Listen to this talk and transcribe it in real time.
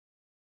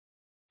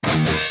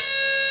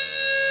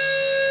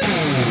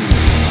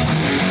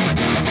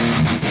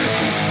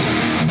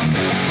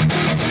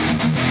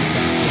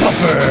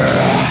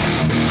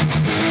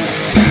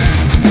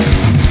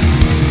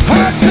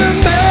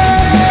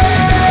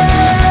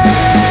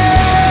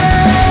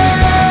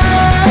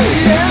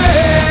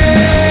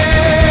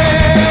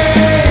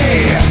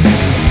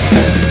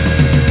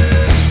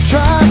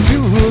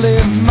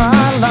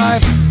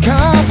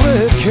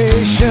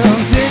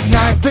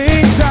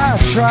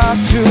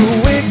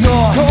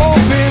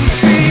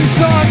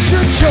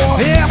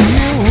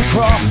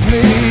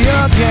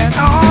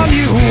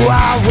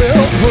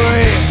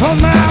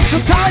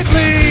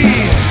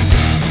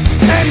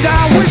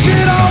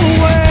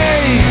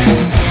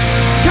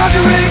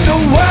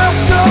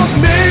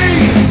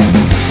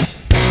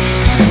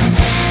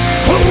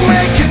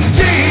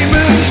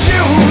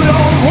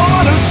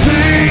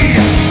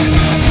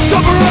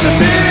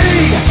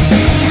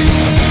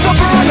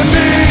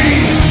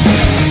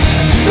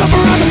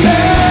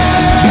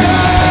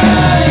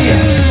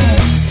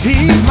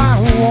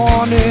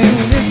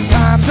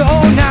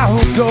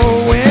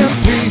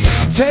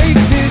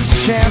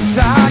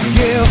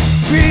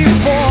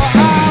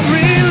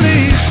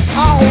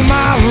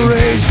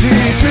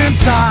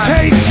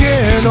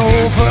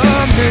over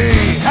me.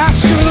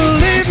 Asked you to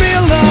leave me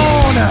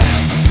alone,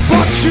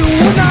 but you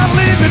would not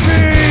leave me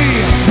be.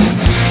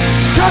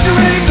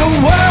 Conjuring the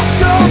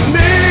worst of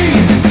me,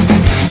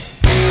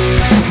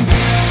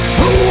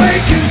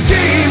 awakened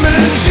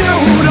demons you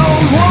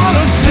don't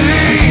wanna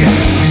see.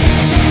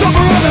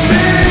 Suffer under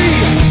me,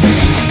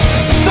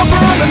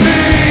 suffer under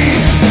me,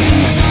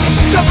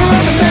 suffer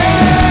under me.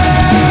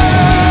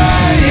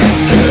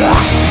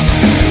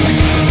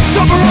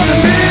 Suffer under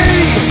me,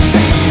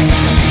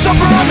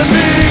 suffer under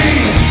me,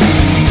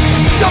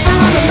 suffer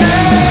under me.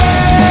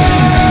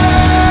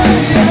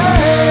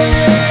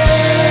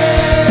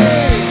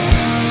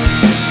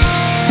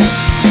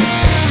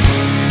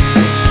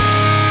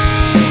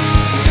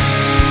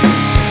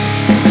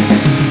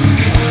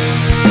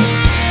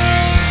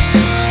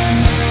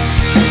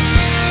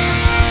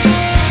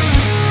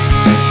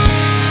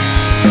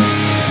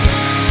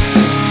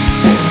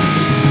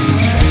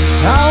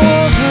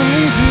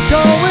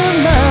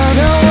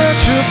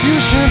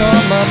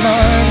 On my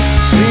mind,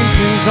 seems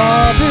things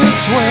are this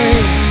way.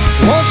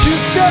 Once you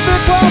step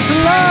across the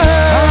line,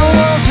 I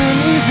wasn't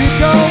easy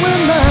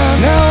going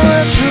man. Now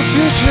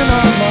retribution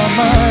on my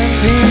mind,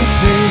 seems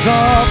things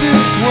are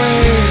this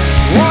way.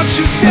 Once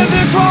you step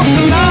across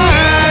the line.